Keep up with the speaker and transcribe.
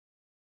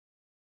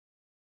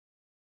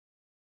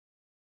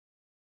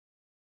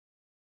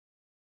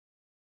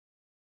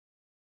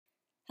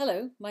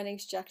Hello, my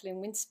name's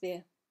Jacqueline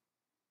Winspear.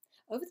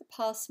 Over the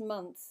past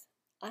month,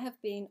 I have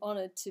been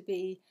honoured to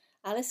be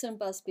Alison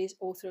Busby's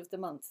Author of the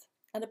Month.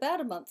 And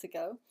about a month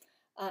ago,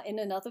 in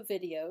another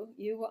video,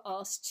 you were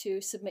asked to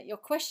submit your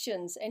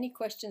questions, any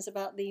questions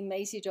about the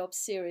Maisie Dobbs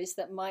series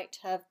that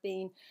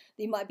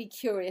you might be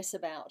curious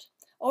about,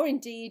 or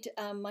indeed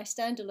my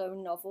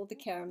standalone novel, The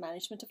Care and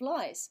Management of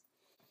Lies.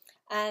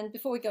 And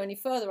before we go any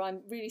further,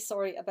 I'm really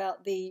sorry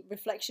about the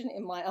reflection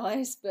in my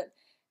eyes, but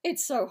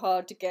it's so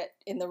hard to get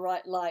in the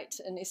right light,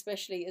 and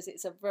especially as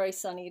it's a very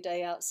sunny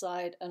day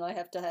outside and I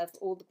have to have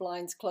all the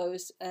blinds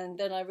closed. And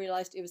then I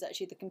realized it was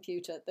actually the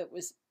computer that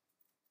was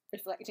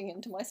reflecting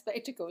into my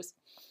spectacles.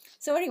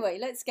 So anyway,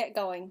 let's get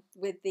going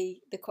with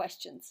the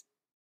questions.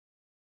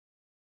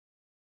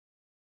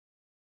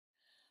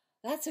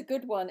 That's a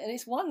good one, and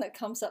it's one that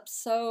comes up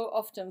so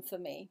often for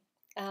me.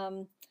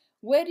 Um,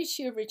 where did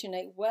she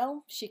originate?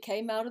 Well, she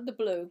came out of the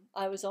blue.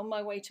 I was on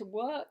my way to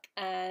work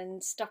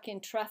and stuck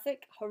in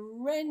traffic,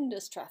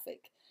 horrendous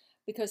traffic,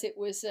 because it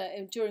was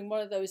during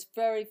one of those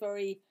very,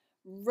 very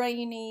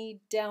rainy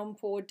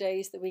downpour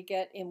days that we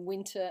get in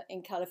winter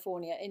in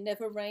California. It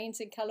never rains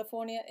in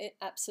California, it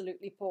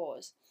absolutely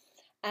pours.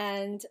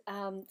 And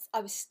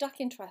I was stuck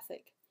in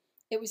traffic.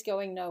 It was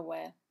going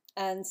nowhere.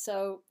 And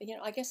so,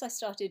 I guess I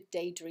started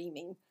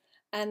daydreaming.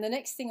 And the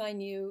next thing I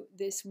knew,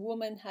 this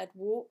woman had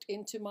walked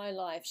into my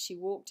life. She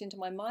walked into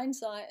my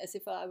mind's eye as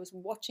if I was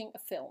watching a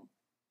film.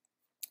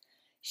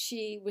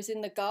 She was in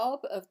the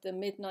garb of the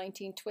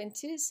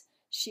mid-1920s.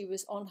 She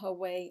was on her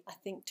way, I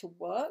think, to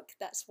work.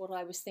 That's what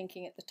I was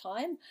thinking at the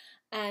time.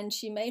 And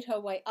she made her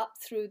way up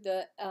through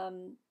the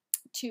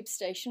tube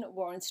station at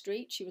Warren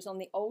Street. She was on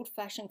the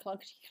old-fashioned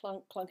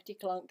clunkety-clunk,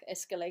 clunkety-clunk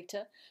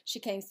escalator. She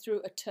came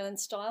through a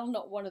turnstile,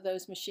 not one of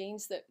those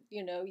machines that,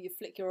 you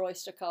flick your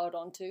Oyster card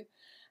onto.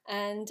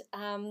 And,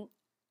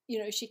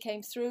 she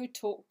came through,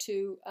 talked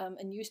to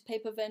a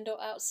newspaper vendor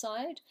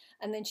outside,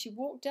 and then she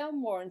walked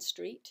down Warren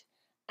Street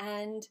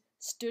and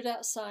stood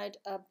outside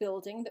a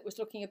building that was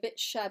looking a bit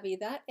shabby.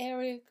 That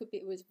area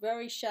it was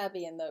very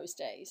shabby in those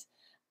days.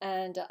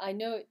 And I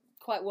know it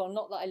quite well,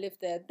 not that I lived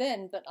there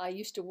then, but I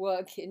used to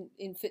work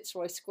in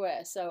Fitzroy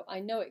Square, so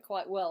I know it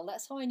quite well.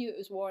 That's how I knew it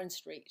was Warren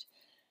Street.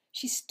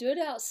 She stood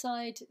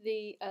outside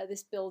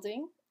this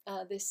building,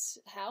 this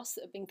house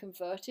that had been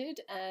converted,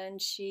 and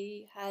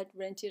she had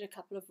rented a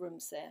couple of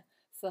rooms there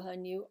for her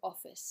new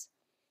office.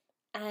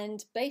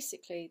 And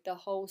basically the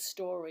whole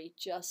story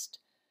just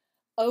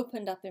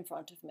opened up in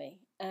front of me.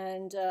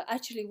 And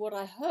actually what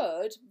I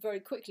heard very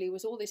quickly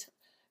was all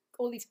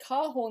these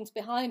car horns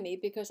behind me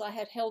because I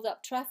had held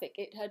up traffic.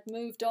 It had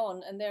moved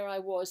on, and there I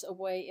was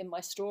away in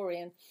my story.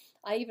 And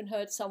I even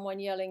heard someone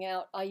yelling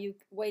out, "Are you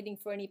waiting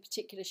for any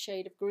particular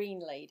shade of green,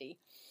 lady?"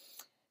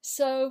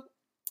 So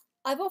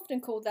I've often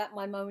called that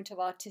my moment of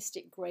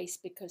artistic grace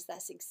because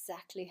that's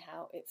exactly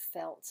how it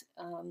felt.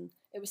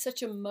 It was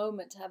such a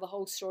moment to have a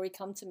whole story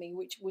come to me,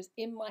 which was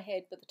in my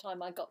head by the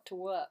time I got to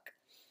work.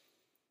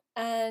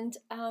 And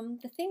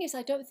the thing is,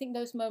 I don't think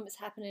those moments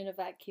happen in a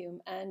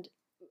vacuum. And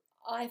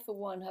I, for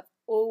one, have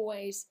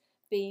always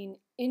been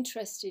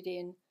interested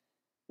in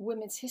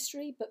women's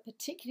history, but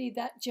particularly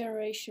that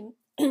generation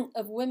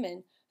of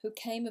women who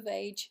came of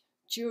age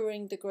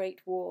during the Great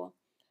War.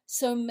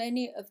 So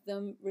many of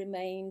them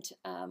remained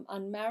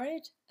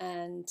unmarried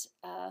and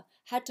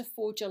had to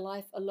forge a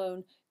life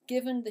alone,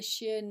 given the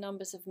sheer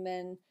numbers of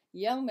men,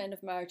 young men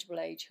of marriageable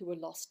age, who were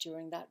lost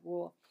during that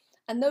war.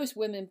 And those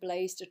women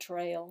blazed a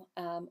trail.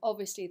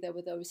 Obviously, there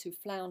were those who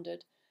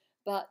floundered,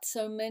 but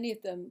so many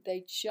of them,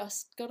 they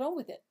just got on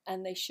with it,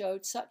 and they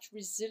showed such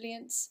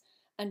resilience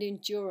and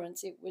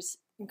endurance. It was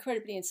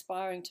incredibly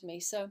inspiring to me.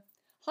 So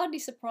hardly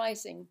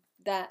surprising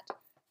that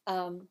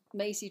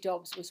Maisie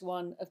Dobbs was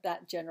one of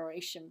that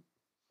generation.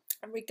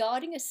 And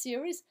regarding a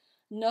series,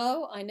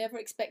 no, I never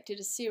expected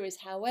a series.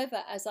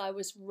 However, as I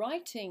was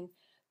writing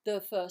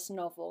the first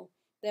novel,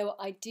 there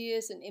were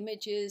ideas and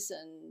images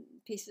and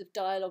pieces of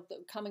dialogue that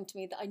were coming to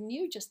me that I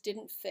knew just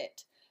didn't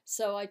fit.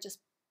 So I just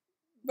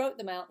wrote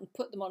them out and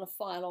put them on a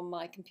file on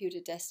my computer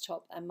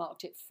desktop and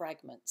marked it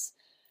fragments.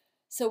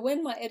 So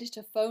when my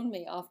editor phoned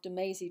me after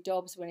Maisie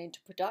Dobbs went into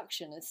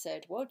production and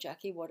said, "Well,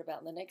 Jackie, what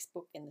about the next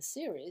book in the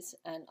series?"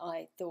 And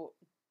I thought,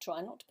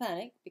 try not to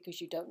panic because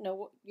you don't know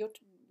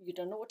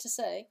what to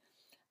say.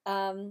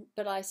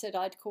 But I said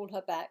I'd call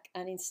her back,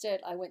 and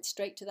instead I went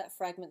straight to that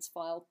fragments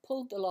file,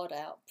 pulled the lot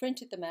out,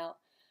 printed them out,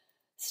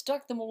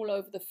 stuck them all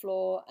over the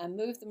floor and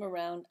moved them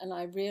around, and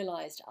I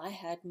realized I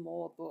had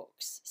more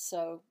books.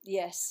 So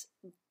yes,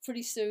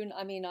 pretty soon,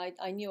 I mean,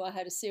 I knew I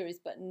had a series,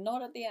 but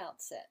not at the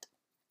outset.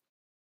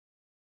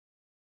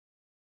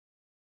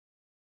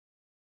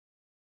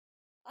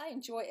 I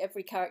enjoy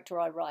every character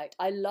I write.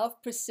 I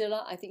love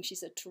Priscilla. I think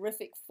she's a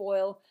terrific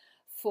foil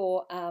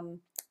for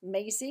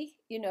Maisie.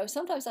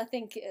 Sometimes I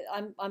think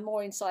I'm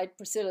more inside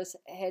Priscilla's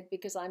head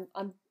because I'm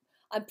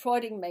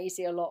prodding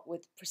Maisie a lot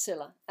with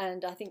Priscilla,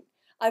 and I think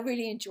I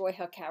really enjoy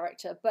her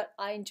character. But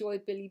I enjoy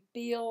Billy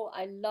Beale.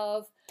 I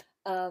love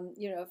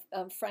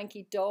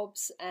Frankie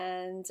Dobbs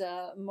and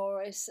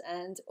Morris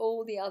and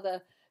all the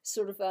other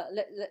sort of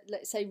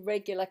let's say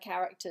regular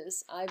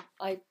characters,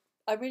 I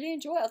really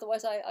enjoy it.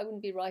 Otherwise, I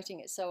wouldn't be writing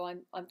it. So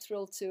I'm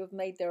thrilled to have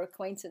made their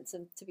acquaintance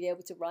and to be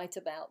able to write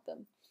about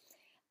them.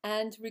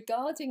 And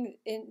regarding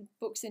in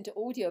books into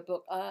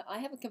audiobook, I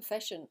have a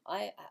confession.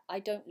 I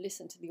don't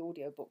listen to the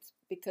audiobooks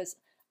because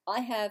I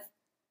have,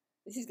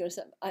 this is going to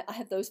sound, I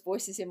have those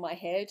voices in my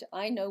head.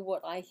 I know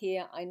what I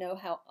hear. I know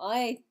how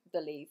I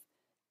believe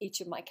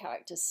each of my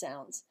characters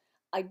sounds.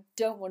 I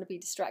don't want to be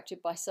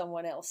distracted by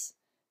someone else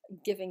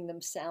giving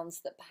them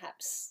sounds that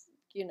perhaps,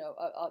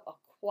 are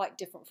quite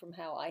different from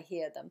how I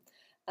hear them.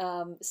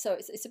 So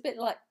it's a bit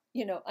like,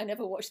 I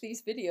never watch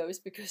these videos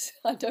because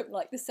I don't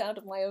like the sound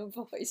of my own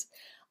voice.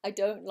 I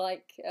don't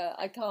like,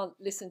 I can't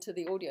listen to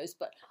the audios,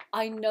 but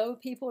I know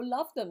people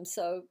love them.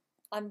 So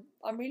I'm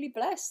really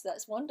blessed.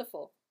 That's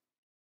wonderful.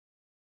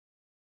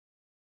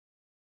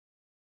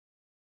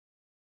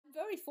 I'm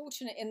very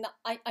fortunate in that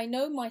I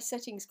know my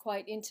settings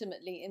quite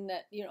intimately in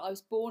that, I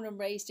was born and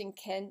raised in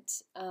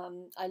Kent.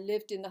 I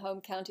lived in the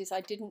home counties.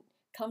 I didn't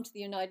come to the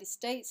United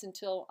States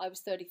until I was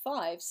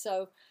 35.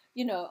 So,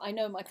 I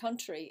know my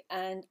country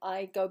and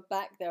I go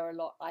back there a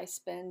lot. I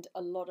spend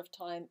a lot of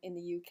time in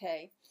the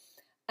UK.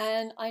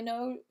 And I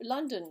know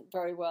London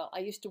very well. I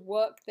used to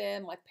work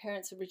there. My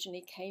parents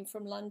originally came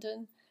from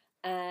London.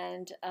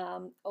 And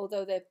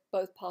although they've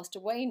both passed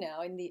away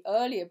now, in the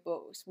earlier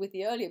books, with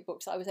the earlier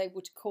books, I was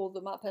able to call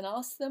them up and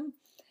ask them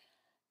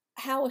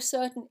how a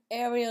certain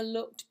area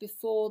looked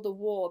before the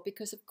war,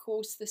 because of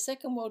course the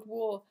Second World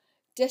War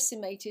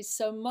decimated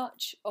so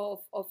much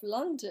of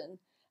London.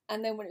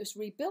 And then when it was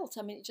rebuilt,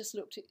 I mean, it just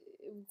looked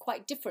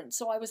quite different.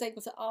 So I was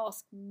able to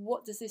ask,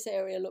 what does this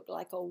area look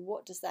like? Or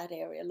what does that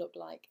area look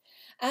like?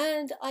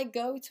 And I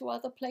go to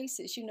other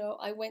places.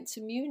 I went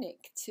to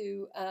Munich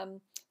to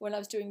when I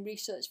was doing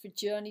research for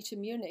Journey to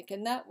Munich.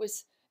 And that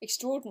was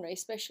extraordinary,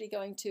 especially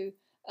going to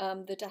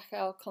the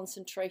Dachau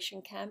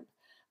concentration camp.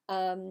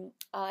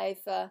 I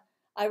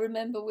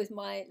remember with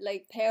my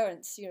late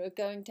parents,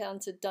 going down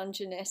to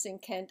Dungeness in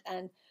Kent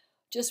and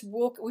just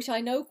walk, which I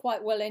know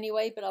quite well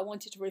anyway, but I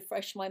wanted to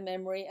refresh my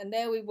memory. And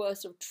there we were,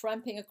 sort of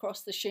tramping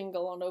across the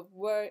shingle on a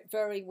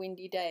very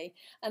windy day.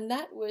 And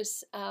that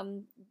was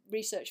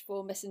research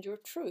for Messenger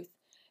of Truth.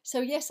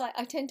 So yes,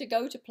 I tend to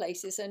go to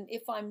places, and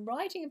if I'm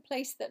writing a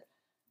place that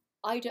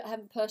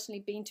haven't personally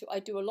been to, I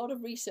do a lot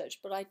of research,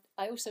 but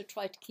I also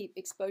try to keep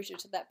exposure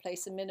to that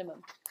place at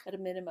a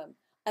minimum.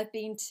 I've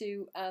been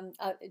to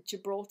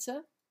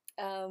Gibraltar,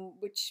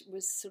 which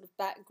was sort of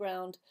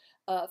background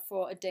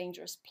for A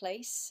Dangerous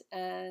Place,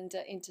 and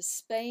into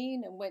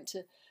Spain, and went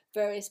to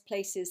various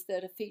places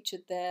that are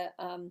featured there,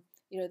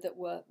 that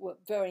were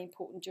very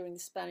important during the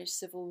Spanish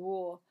Civil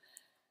War.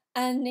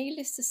 And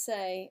needless to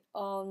say,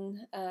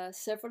 on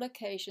several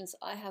occasions,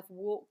 I have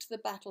walked the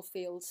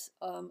battlefields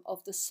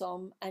of the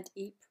Somme and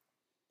Ypres.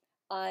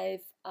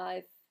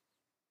 I've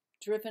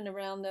driven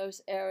around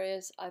those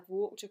areas. I've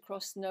walked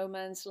across no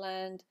man's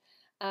land,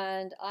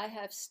 and I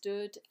have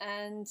stood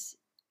and,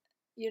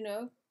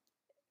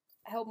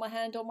 held my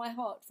hand on my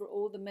heart for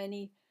all the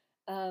many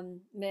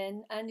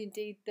men, and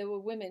indeed there were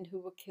women who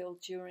were killed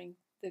during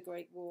the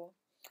Great War.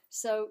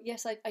 So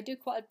yes, I do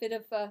quite a bit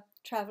of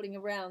traveling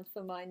around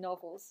for my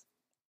novels.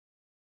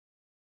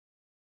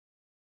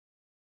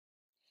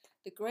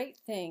 The great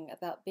thing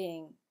about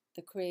being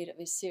the creator of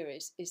a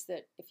series is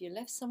that if you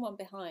left someone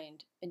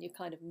behind and you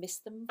kind of miss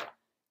them,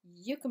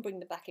 you can bring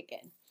them back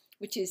again,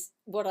 which is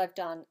what I've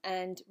done.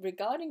 And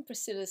regarding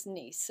Priscilla's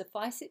niece,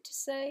 suffice it to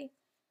say,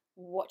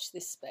 watch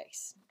this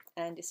space.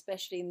 And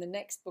especially in the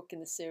next book in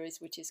the series,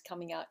 which is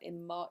coming out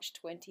in March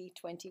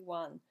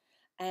 2021.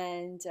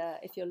 And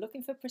if you're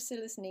looking for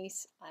Priscilla's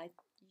niece,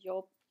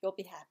 you'll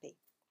be happy.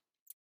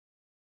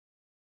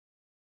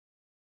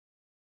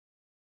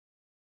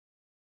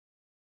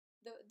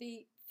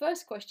 The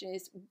first question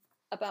is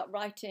about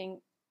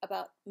writing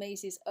about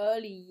Maisie's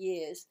early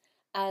years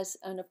as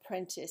an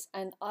apprentice,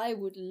 and I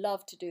would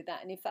love to do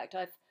that. And in fact,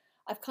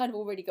 I've kind of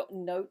already got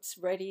notes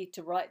ready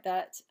to write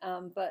that.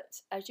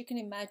 But as you can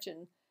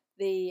imagine,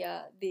 the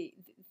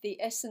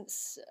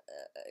essence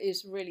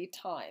is really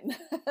time,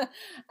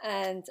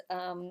 and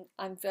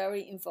I'm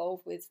very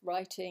involved with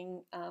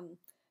writing.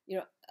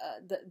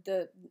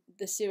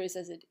 The series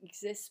as it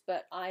exists,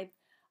 but I'm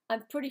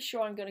pretty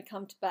sure I'm going to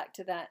come back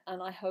to that,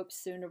 and I hope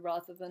sooner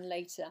rather than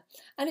later.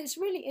 And it's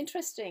really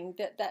interesting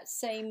that that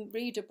same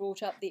reader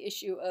brought up the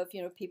issue of,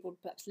 people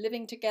perhaps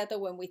living together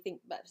when we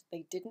think perhaps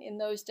they didn't in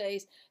those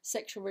days,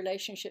 sexual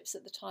relationships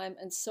at the time,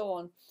 and so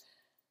on.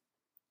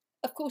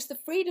 Of course, the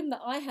freedom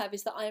that I have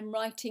is that I'm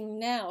writing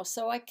now,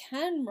 so I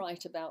can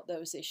write about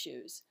those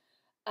issues.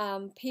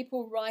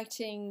 People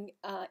writing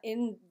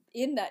in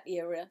that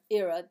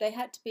era, they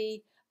had to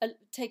be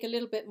take a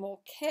little bit more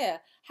care.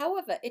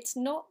 However, it's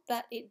not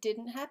that it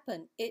didn't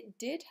happen. It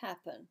did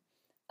happen.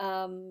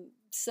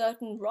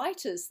 Certain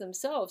writers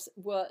themselves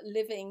were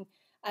living,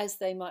 as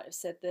they might have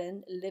said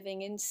then,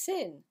 living in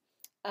sin,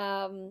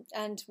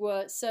 and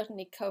were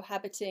certainly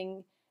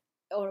cohabiting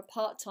on a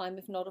part-time,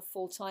 if not a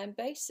full-time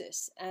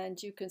basis.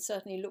 And you can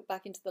certainly look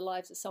back into the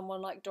lives of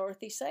someone like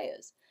Dorothy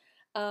Sayers.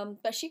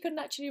 But she couldn't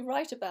actually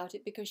write about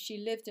it because she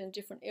lived in a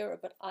different era,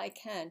 but I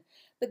can.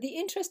 But the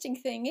interesting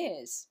thing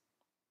is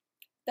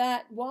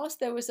that whilst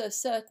there was a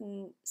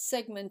certain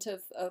segment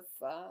of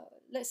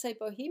let's say,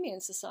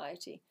 bohemian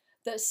society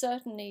that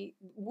certainly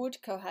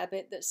would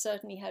cohabit, that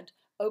certainly had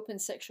open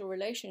sexual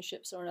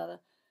relationships or another,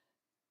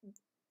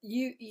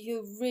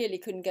 you really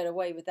couldn't get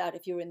away with that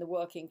if you were in the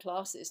working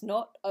classes.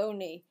 Not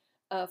only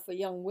for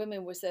young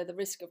women was there the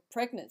risk of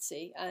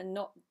pregnancy and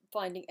not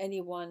finding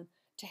anyone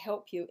to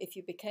help you if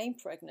you became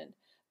pregnant,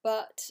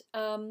 but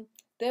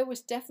there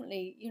was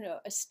definitely,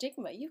 a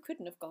stigma. You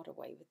couldn't have got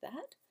away with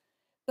that.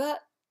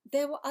 But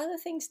there were other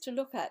things to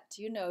look at,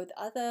 the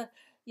other,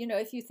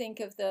 if you think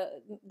of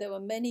there were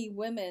many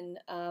women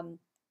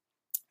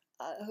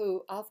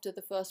who, after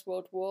the First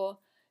World War,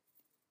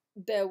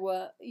 there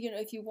were,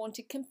 if you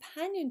wanted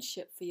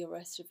companionship for the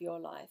rest of your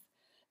life,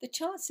 the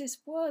chances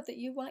were that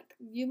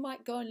you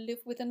might go and live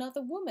with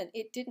another woman.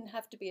 It didn't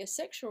have to be a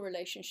sexual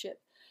relationship,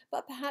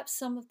 but perhaps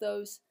some of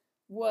those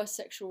were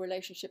sexual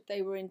relationships.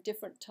 They were in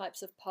different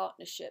types of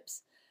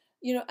partnerships,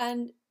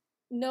 and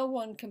no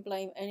one can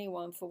blame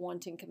anyone for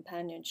wanting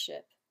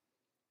companionship.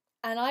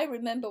 And I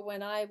remember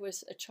when I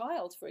was a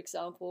child, for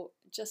example,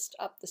 just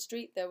up the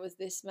street, there was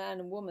this man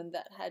and woman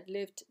that had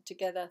lived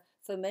together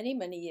for many,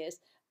 many years.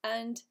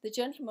 And the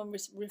gentleman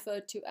was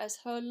referred to as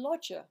her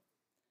lodger.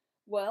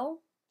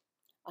 Well,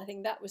 I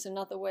think that was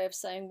another way of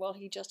saying, well,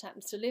 he just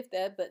happens to live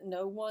there, but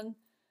no one,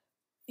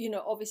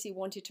 obviously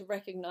wanted to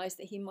recognize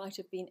that he might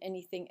have been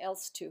anything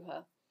else to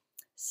her.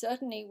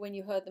 Certainly, when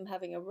you heard them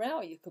having a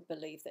row, you could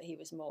believe that he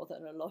was more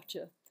than a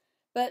lodger.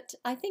 But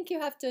I think you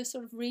have to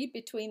sort of read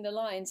between the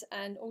lines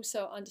and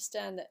also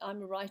understand that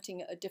I'm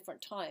writing at a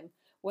different time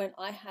when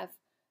I have,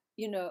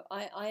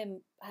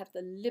 have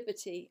the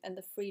liberty and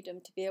the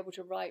freedom to be able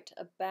to write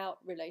about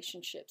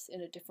relationships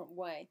in a different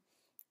way.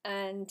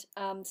 And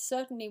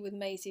certainly with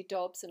Maisie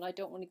Dobbs, and I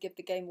don't want to give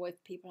the game away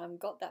if people haven't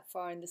got that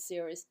far in the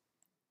series.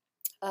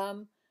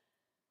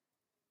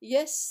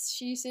 Yes,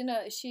 she's in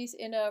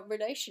a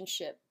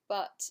relationship,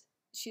 but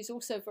she's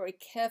also very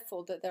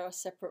careful that there are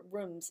separate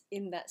rooms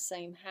in that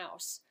same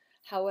house,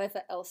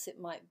 however else it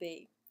might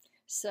be.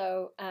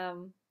 So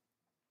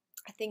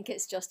I think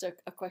it's just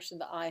a question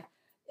that I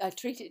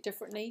treat it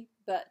differently,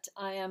 but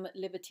I am at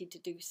liberty to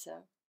do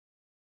so.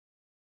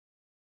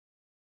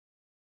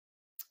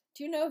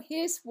 Do you know,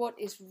 here's what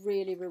is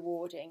really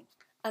rewarding.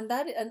 And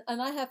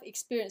I have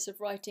experience of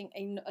writing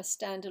a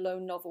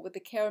standalone novel with the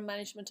care and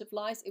management of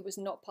lies. It was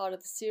not part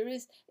of the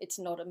series. It's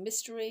not a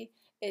mystery.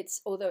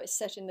 Although it's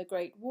set in the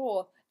Great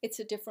War, it's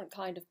a different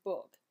kind of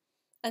book.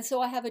 And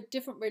so I have a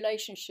different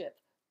relationship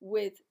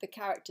with the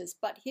characters.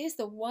 But here's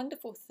the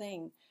wonderful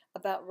thing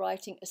about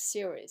writing a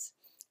series,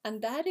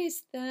 and that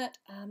is that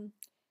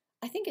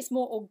I think it's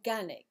more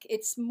organic.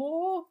 It's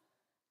more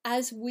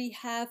as we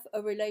have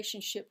a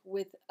relationship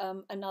with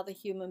another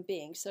human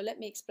being. So let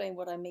me explain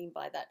what I mean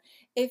by that.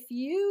 If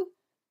you,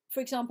 for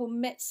example,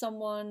 met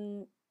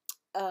someone,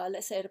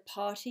 let's say at a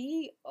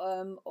party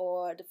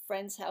or at a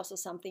friend's house or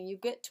something, you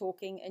get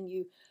talking and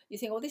you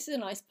think, oh, this is a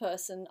nice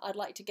person, I'd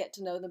like to get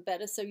to know them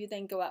better. So you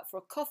then go out for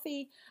a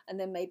coffee, and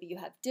then maybe you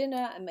have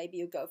dinner, and maybe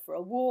you go for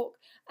a walk.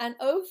 And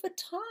over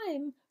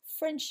time,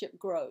 friendship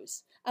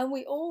grows. And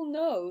we all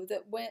know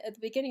that when at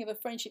the beginning of a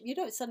friendship, you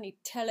don't suddenly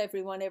tell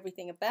everyone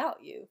everything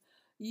about you.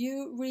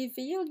 You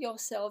reveal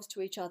yourselves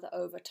to each other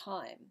over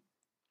time.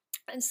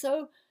 And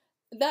so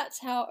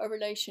that's how a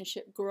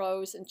relationship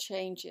grows and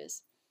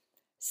changes.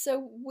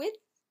 So with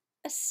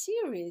a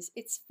series,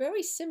 it's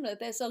very similar.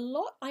 There's a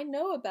lot I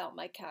know about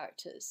my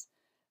characters,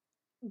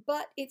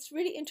 but it's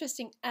really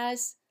interesting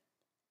as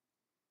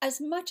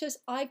much as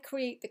I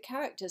create the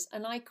characters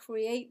and I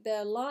create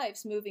their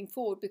lives moving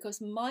forward,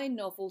 because my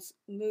novels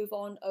move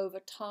on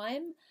over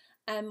time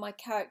and my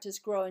characters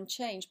grow and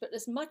change. But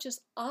as much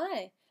as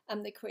I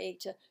am the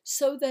creator,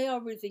 so they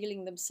are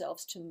revealing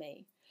themselves to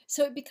me.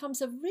 So it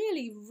becomes a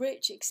really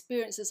rich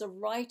experience as a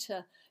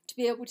writer to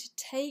be able to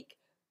take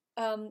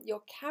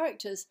your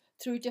characters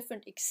through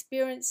different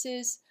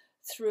experiences,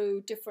 through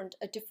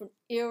a different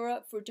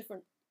era, for a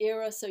different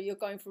era. So you're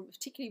going from,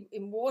 particularly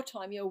in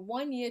wartime,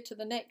 1 year to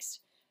the next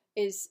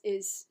is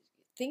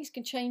things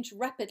can change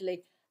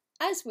rapidly,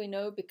 as we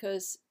know,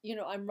 because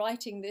I'm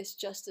writing this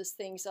just as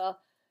things are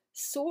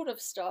sort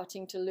of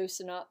starting to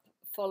loosen up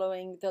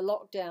following the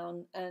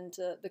lockdown and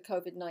the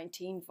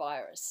COVID-19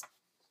 virus.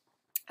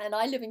 And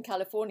I live in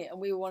California,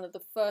 and we were one of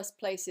the first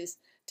places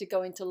to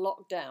go into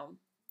lockdown.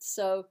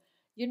 So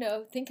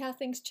think how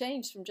things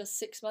changed from just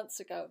 6 months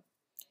ago.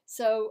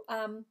 So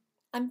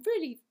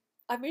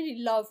I really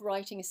love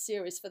writing a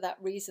series for that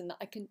reason, that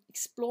I can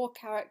explore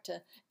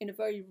character in a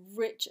very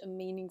rich and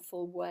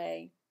meaningful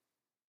way.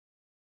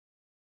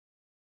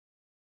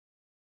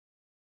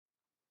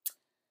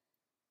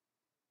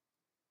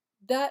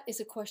 That is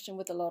a question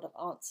with a lot of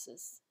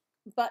answers.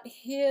 But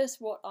here's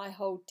what I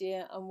hold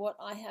dear and what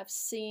I have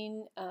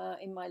seen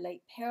in my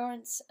late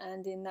parents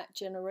and in that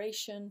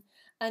generation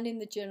and in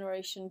the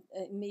generation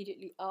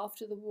immediately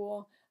after the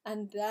war.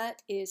 And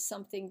that is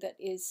something that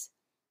is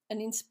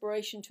an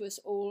inspiration to us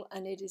all,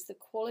 and it is the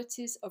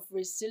qualities of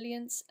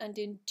resilience and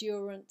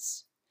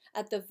endurance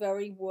at the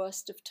very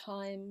worst of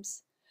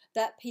times.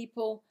 That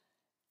people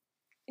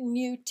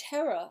knew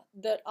terror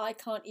that I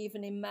can't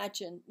even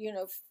imagine,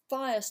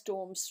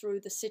 firestorms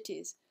through the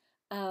cities,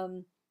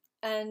 um,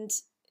 and,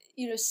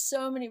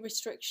 so many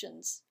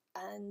restrictions.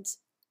 And,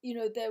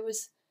 there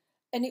was,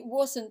 and it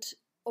wasn't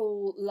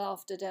all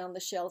laughter down the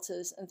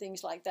shelters and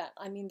things like that.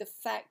 I mean, the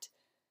fact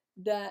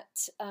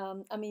that,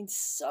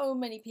 so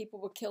many people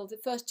were killed the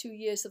first 2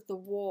 years of the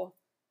war,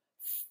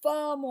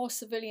 far more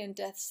civilian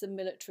deaths than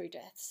military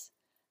deaths.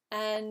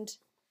 And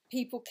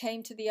people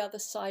came to the other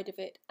side of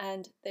it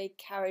and they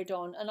carried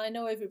on. And I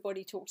know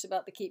everybody talks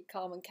about the keep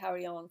calm and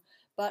carry on,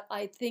 but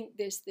I think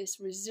this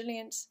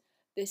resilience,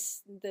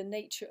 the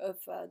nature of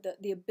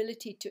the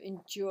ability to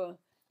endure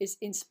is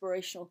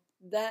inspirational.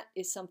 That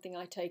is something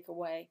I take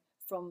away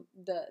from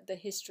the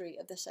history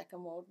of the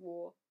Second World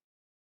War.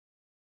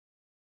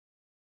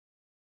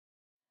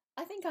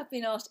 I think I've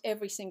been asked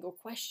every single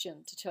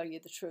question, to tell you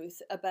the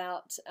truth,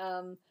 about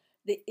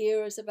the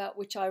eras about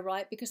which I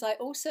write, because I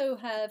also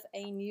have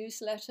a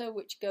newsletter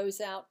which goes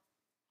out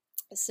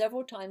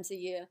several times a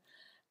year,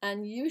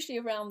 and usually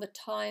around the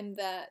time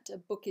that a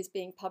book is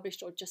being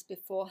published or just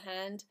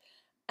beforehand.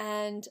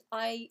 And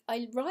I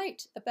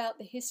write about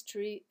the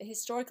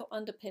historical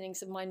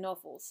underpinnings of my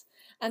novels,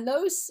 and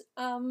those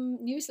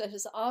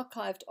newsletters are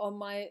archived on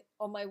my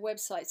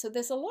website. So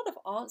there's a lot of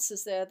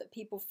answers there that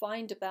people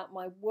find about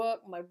my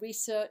work, my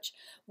research,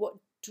 what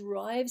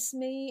drives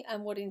me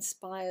and what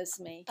inspires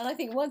me. And I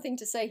think one thing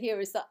to say here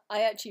is that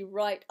I actually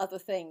write other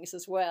things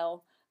as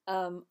well.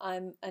 I'm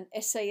an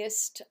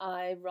essayist.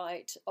 I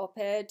write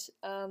op-ed.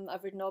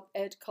 I've written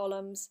op-ed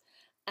columns.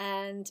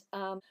 And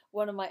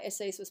one of my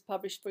essays was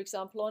published, for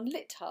example, on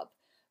LitHub,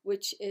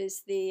 which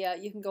is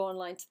you can go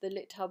online to the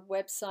LitHub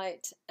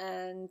website,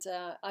 and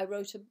I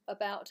wrote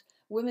about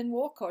women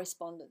war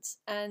correspondents.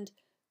 And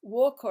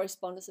war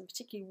correspondence, and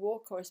particularly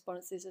war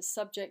correspondence, is a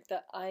subject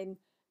that I'm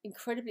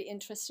incredibly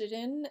interested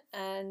in.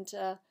 And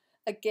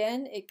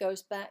again, it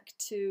goes back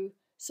to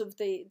sort of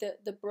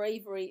the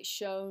bravery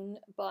shown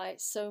by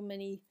so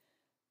many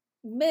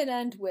men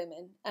and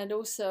women, and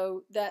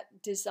also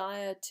that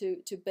desire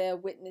to bear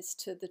witness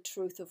to the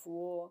truth of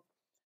war.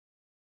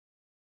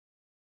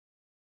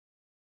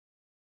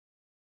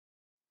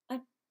 I,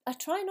 I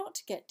try not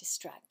to get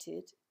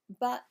distracted,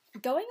 but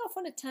going off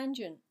on a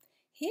tangent,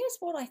 here's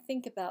what I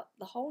think about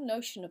the whole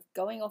notion of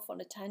going off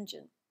on a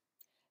tangent,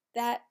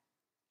 that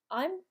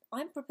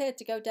I'm prepared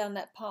to go down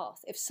that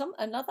path. If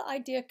another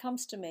idea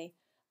comes to me,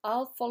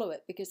 I'll follow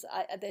it, because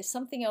there's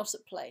something else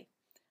at play,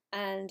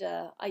 and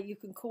you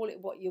can call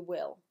it what you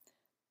will.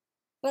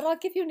 But I'll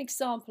give you an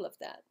example of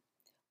that.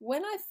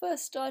 When I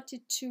first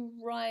started to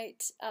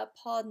write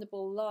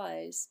Pardonable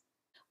Lies,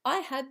 I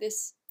had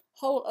this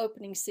whole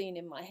opening scene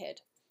in my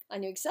head. I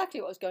knew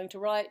exactly what I was going to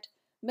write.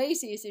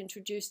 Maisie is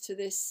introduced to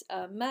this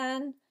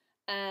man,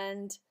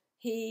 and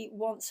he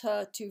wants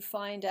her to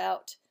find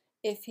out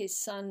if his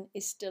son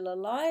is still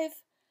alive.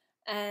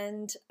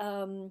 And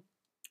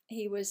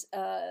he was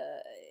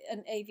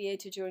an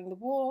aviator during the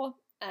war,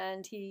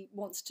 and he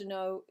wants to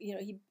know,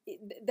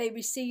 they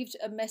received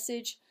a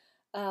message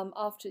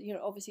after,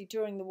 obviously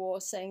during the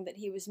war, saying that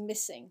he was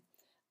missing.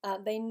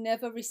 They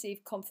never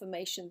received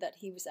confirmation that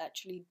he was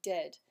actually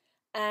dead.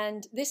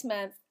 And this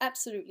man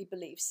absolutely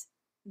believes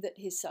that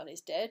his son is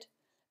dead.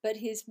 But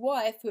his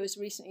wife, who has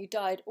recently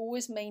died,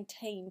 always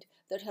maintained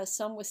that her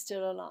son was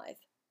still alive.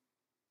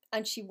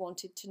 And she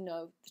wanted to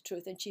know the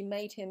truth. And she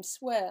made him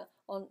swear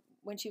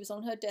when she was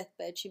on her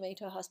deathbed, she made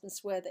her husband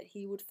swear that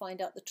he would find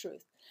out the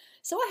truth.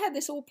 So I had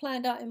this all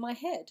planned out in my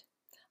head.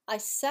 I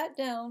sat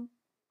down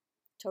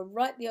to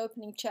write the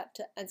opening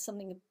chapter, and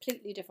something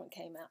completely different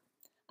came out.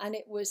 And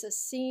it was a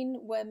scene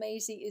where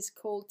Maisie is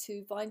called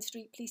to Vine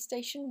Street Police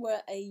Station,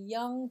 where a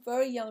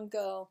very young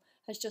girl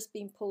has just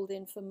been pulled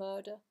in for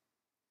murder,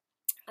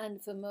 and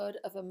for murder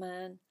of a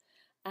man.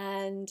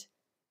 And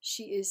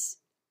she is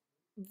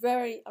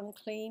very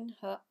unclean.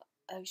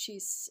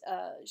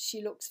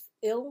 She looks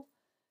ill,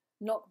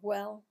 not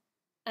well.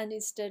 And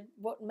instead,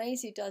 what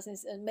Maisie does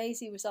is, and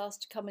Maisie was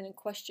asked to come in and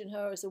question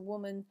her as a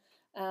woman,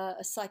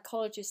 a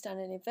psychologist and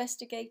an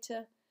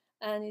investigator,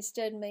 and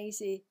instead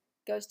Maisie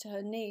goes to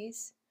her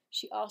knees.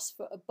 She asks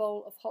for a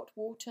bowl of hot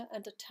water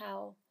and a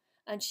towel,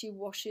 and she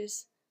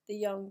washes the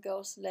young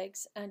girl's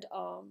legs and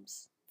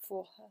arms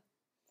for her.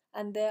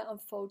 And there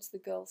unfolds the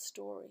girl's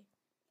story.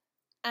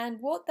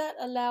 And what that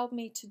allowed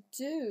me to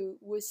do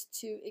was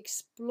to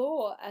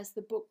explore, as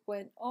the book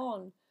went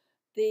on,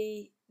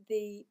 the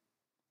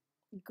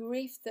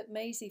grief that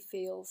Maisie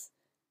feels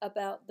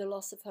about the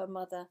loss of her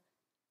mother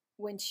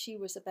when she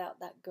was about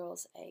that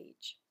girl's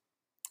age.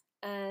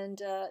 And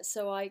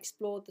so I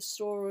explored the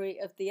story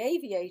of the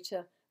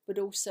aviator, but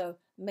also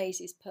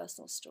Maisie's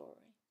personal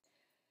story.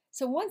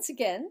 So once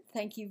again,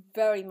 thank you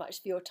very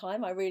much for your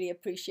time. I really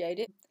appreciate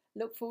it.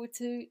 Look forward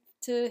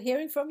to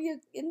hearing from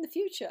you in the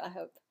future, I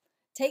hope.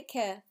 Take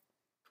care.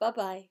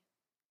 Bye-bye.